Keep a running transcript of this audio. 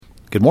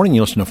Good morning.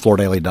 You listen to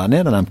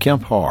FloorDaily.net, and I'm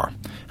Kemp Harr.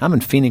 I'm in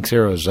Phoenix,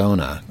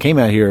 Arizona. Came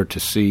out here to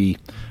see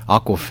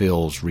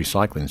Aquafil's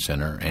Recycling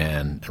Center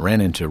and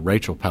ran into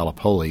Rachel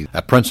Palapoli,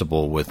 a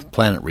principal with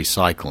Planet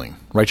Recycling.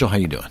 Rachel, how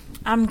you doing?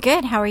 I'm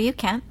good. How are you,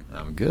 Kemp?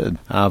 I'm good.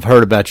 I've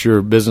heard about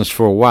your business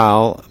for a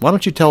while. Why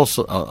don't you tell us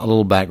a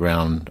little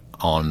background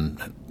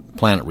on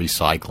Planet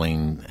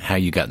Recycling, how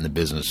you got in the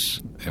business,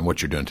 and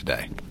what you're doing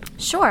today?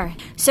 Sure.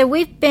 So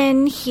we've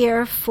been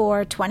here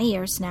for 20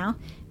 years now.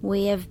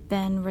 We have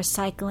been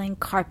recycling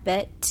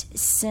carpet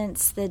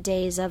since the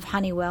days of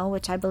Honeywell,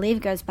 which I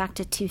believe goes back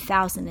to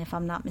 2000, if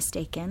I'm not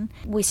mistaken.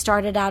 We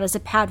started out as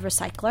a pad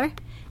recycler,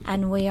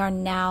 and we are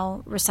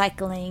now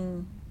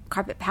recycling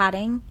carpet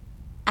padding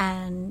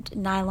and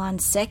nylon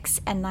 6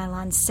 and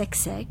nylon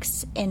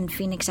 6/6 in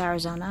Phoenix,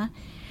 Arizona.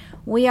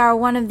 We are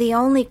one of the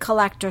only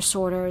collector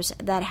sorters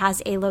that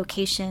has a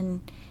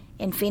location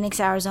in Phoenix,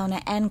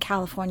 Arizona, and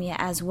California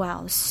as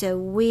well. So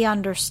we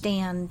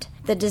understand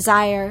the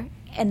desire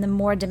and the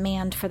more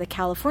demand for the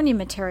California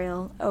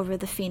material over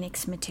the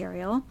Phoenix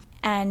material.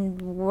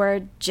 And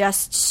we're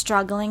just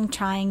struggling,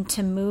 trying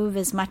to move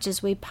as much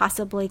as we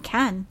possibly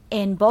can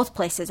in both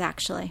places,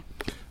 actually.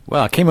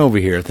 Well, I came over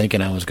here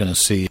thinking I was going to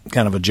see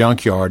kind of a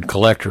junkyard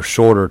collector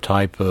sorter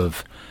type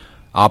of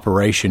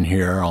operation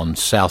here on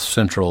South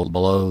Central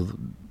below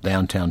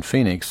downtown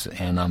Phoenix,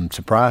 and I'm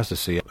surprised to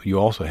see you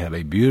also have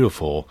a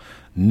beautiful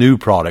new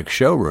product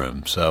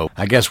showroom. So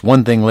I guess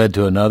one thing led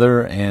to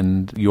another,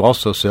 and you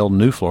also sell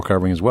new floor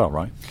covering as well,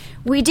 right?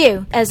 We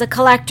do. As a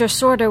collector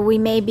sorter, we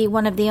may be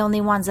one of the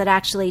only ones that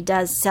actually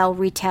does sell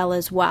retail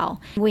as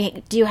well.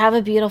 We do have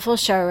a beautiful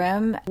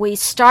showroom. We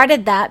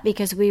started that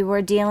because we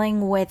were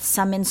dealing with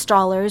some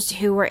installers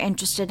who were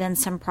interested in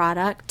some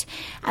product,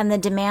 and the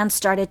demand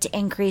started to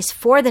increase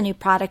for the new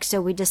product, so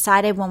we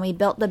decided when we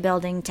built the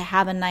building to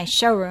have a nice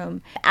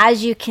showroom.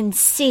 As you can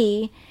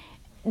see,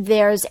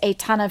 there's a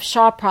ton of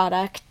Shaw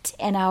product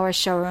in our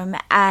showroom,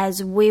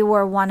 as we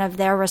were one of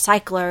their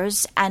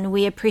recyclers and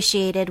we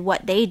appreciated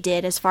what they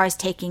did as far as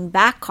taking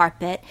back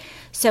carpet.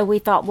 So we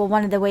thought, well,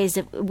 one of the ways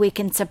that we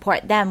can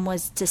support them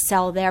was to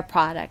sell their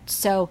product.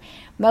 So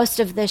most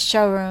of this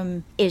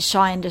showroom is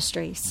Shaw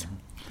Industries.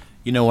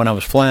 You know, when I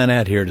was flying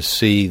out here to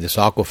see this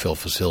Aquafil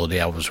facility,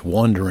 I was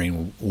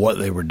wondering what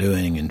they were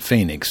doing in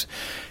Phoenix.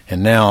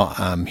 And now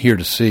I'm here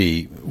to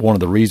see one of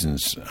the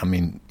reasons. I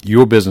mean,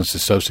 your business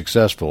is so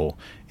successful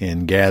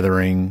in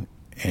gathering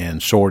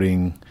and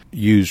sorting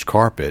used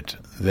carpet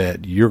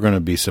that you're going to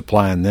be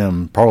supplying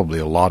them probably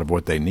a lot of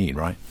what they need,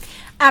 right?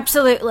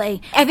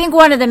 Absolutely. I think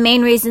one of the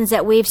main reasons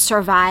that we've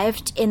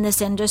survived in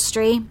this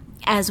industry,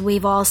 as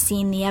we've all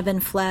seen the ebb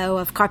and flow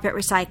of carpet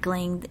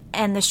recycling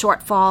and the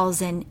shortfalls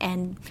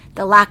and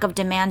the lack of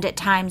demand at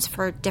times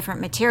for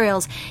different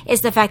materials,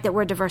 is the fact that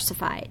we're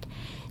diversified.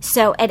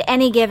 So at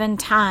any given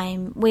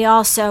time, we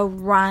also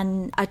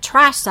run a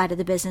trash side of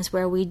the business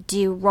where we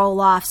do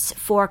roll-offs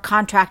for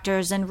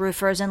contractors and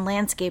roofers and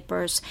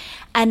landscapers.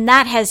 And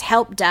that has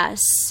helped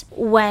us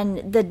when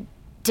the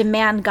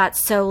demand got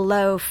so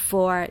low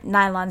for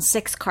nylon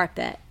 6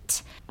 carpet.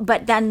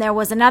 But then there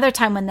was another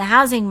time when the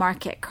housing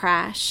market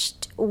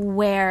crashed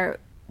where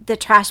the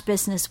trash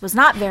business was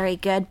not very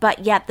good,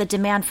 but yet the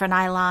demand for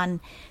nylon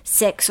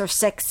 6 or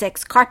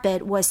 6/6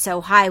 carpet was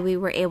so high we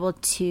were able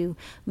to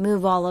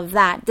move all of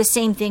that. The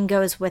same thing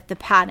goes with the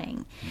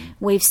padding.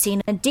 We've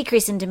seen a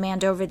decrease in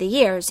demand over the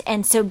years,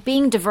 and so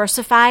being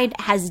diversified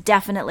has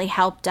definitely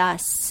helped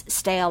us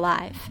stay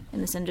alive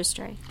in this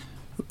industry.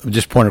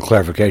 Just point of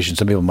clarification,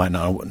 some people might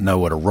not know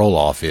what a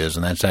roll-off is,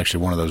 and that's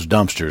actually one of those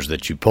dumpsters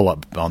that you pull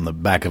up on the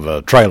back of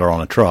a trailer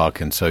on a truck,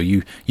 and so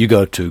you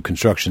go to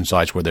construction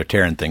sites where they're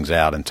tearing things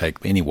out and take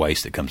any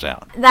waste that comes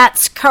out.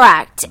 That's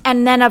correct.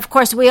 And then, of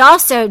course, we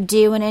also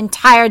do an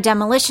entire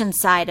demolition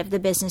side of the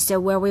business, so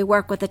where we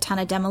work with a ton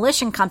of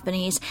demolition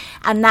companies,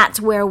 and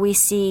that's where we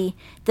see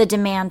the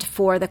demand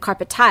for the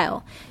carpet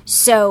tile.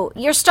 So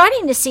you're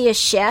starting to see a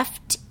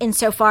shift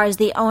insofar as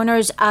the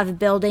owners of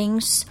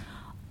buildings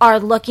are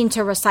looking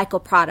to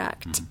recycle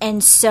product.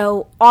 And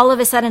so all of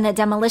a sudden a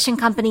demolition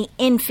company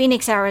in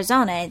Phoenix,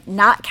 Arizona,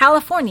 not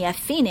California,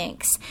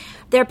 Phoenix,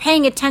 they're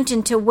paying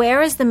attention to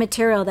where is the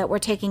material that we're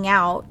taking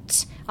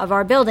out of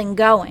our building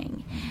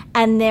going.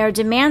 And they're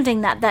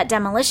demanding that that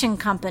demolition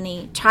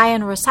company try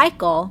and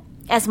recycle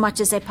as much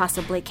as they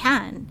possibly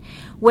can,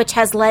 which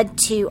has led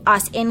to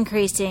us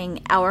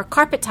increasing our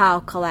carpet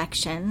tile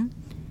collection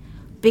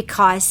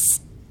because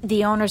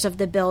the owners of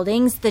the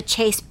buildings, the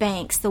Chase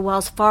Banks, the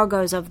Wells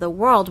Fargos of the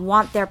world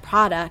want their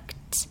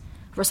product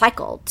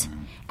recycled.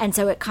 And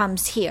so it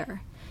comes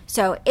here.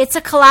 So it's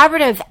a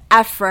collaborative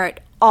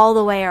effort all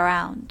the way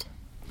around.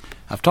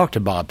 I've talked to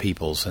Bob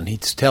Peoples, and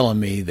he's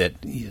telling me that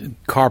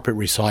carpet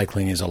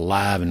recycling is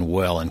alive and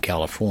well in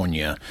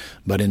California,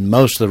 but in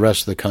most of the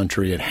rest of the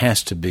country, it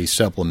has to be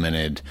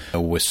supplemented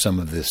with some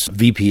of this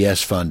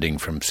VPS funding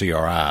from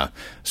CRI.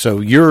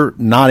 So you're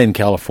not in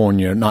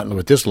California, not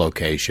with this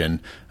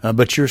location,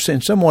 but you're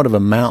in somewhat of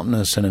a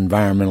mountainous and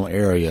environmental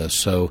area,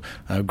 so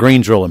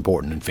green's real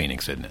important in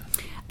Phoenix, isn't it?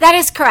 That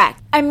is correct.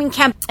 I mean,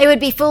 Kemp, it would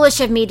be foolish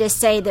of me to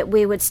say that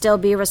we would still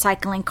be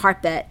recycling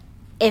carpet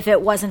if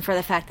it wasn't for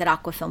the fact that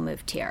Aquafil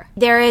moved here.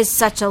 There is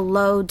such a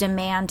low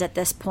demand at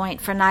this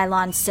point for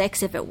Nylon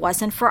 6 if it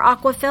wasn't for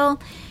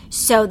Aquafil.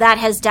 So that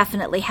has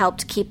definitely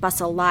helped keep us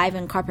alive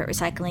in carpet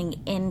recycling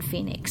in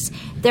Phoenix.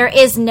 There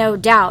is no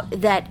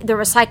doubt that the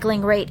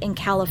recycling rate in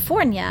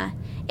California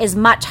is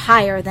much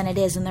higher than it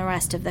is in the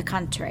rest of the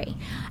country.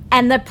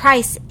 And the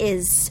price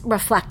is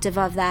reflective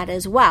of that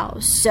as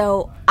well.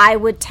 So I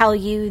would tell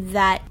you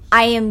that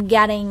I am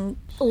getting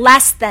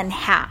less than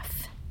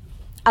half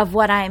of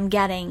what I am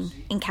getting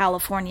in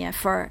California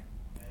for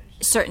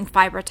certain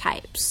fiber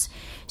types.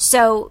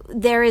 So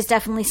there is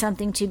definitely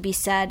something to be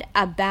said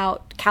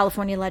about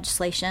California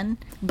legislation,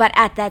 but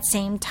at that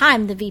same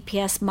time, the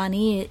VPS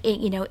money,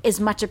 is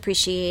much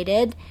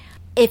appreciated.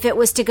 If it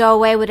was to go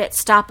away, would it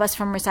stop us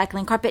from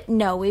recycling carpet?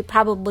 No, we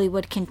probably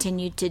would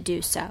continue to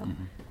do so.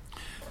 Mm-hmm.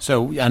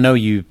 So I know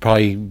you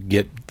probably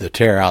get the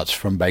tear-outs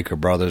from Baker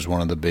Brothers, one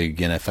of the big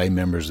NFA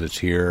members that's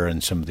here,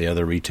 and some of the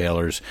other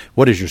retailers.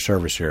 What is your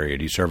service area?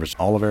 Do you service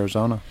all of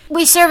Arizona?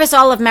 We service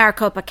all of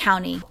Maricopa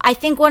County. I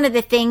think one of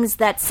the things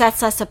that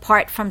sets us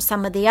apart from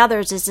some of the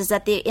others is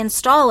that the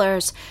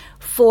installers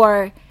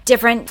for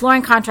different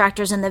flooring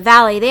contractors in the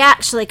valley, they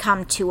actually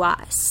come to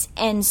us.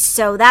 And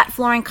so that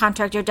flooring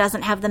contractor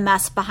doesn't have the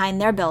mess behind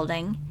their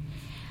building,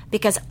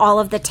 because all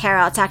of the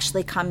tear-outs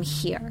actually come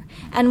here.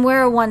 And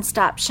we're a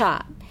one-stop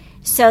shop.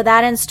 So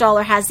that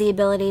installer has the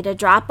ability to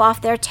drop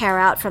off their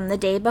tear-out from the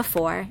day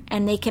before,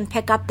 and they can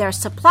pick up their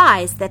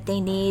supplies that they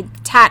need,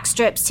 tack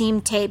strip,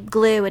 seam tape,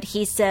 glue,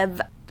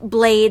 adhesive,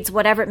 blades,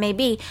 whatever it may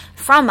be,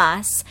 from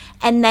us,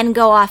 and then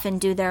go off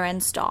and do their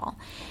install.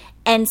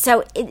 And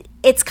so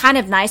it's kind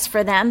of nice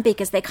for them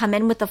because they come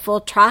in with a full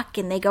truck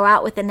and they go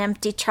out with an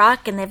empty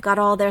truck and they've got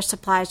all their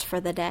supplies for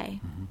the day.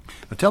 Mm-hmm.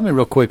 Now tell me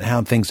real quick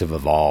how things have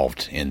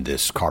evolved in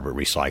this carpet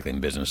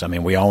recycling business. I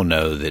mean, we all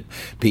know that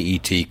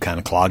PET kind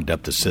of clogged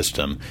up the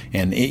system.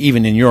 And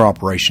even in your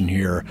operation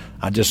here,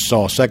 I just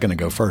saw a second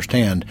ago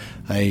firsthand,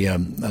 a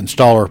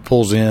installer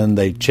pulls in,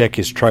 they check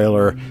his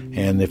trailer,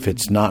 and if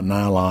it's not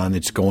nylon,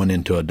 it's going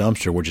into a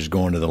dumpster, which is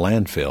going to the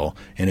landfill.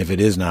 And if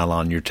it is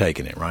nylon, you're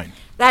taking it, right?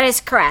 That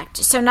is correct.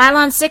 So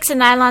Nylon 6 and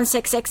Nylon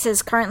 6X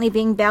is currently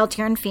being baled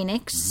here in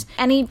Phoenix.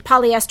 Any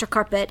polyester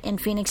carpet in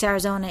Phoenix,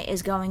 Arizona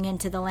is going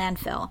into the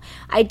landfill.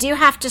 I do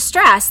have to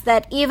stress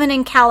that even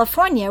in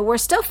California, we're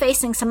still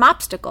facing some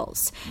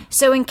obstacles.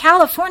 So in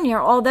California,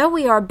 although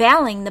we are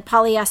baling the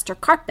polyester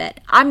carpet,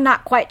 I'm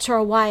not quite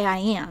sure why I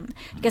am,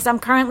 because I'm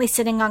currently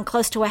sitting on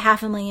close to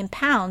 500,000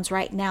 pounds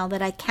right now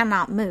that I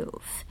cannot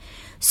move.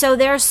 So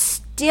there's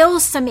still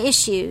some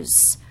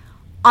issues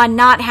on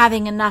not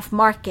having enough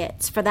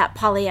markets for that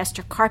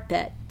polyester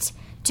carpet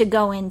to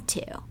go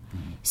into.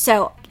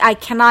 So I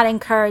cannot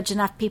encourage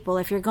enough people,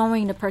 if you're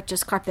going to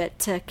purchase carpet,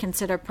 to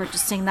consider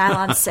purchasing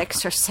Nylon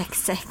 6 or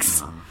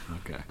 6.6.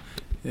 Okay.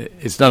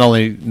 It's not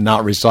only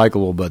not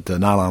recyclable, but the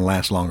nylon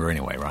lasts longer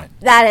anyway, right?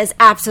 That is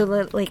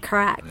absolutely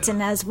correct. Yeah.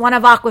 And as one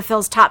of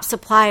Aquafil's top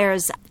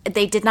suppliers,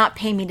 they did not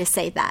pay me to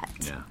say that.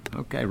 Yeah.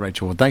 Okay,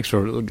 Rachel. Well, thanks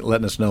for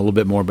letting us know a little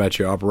bit more about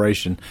your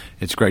operation.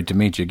 It's great to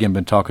meet you. Again,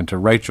 been talking to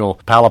Rachel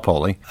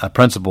Palapoli, a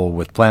principal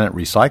with Planet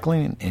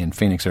Recycling in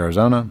Phoenix,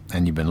 Arizona,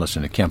 and you've been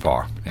listening to Kemp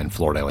Harr and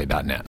FloorDaily.net.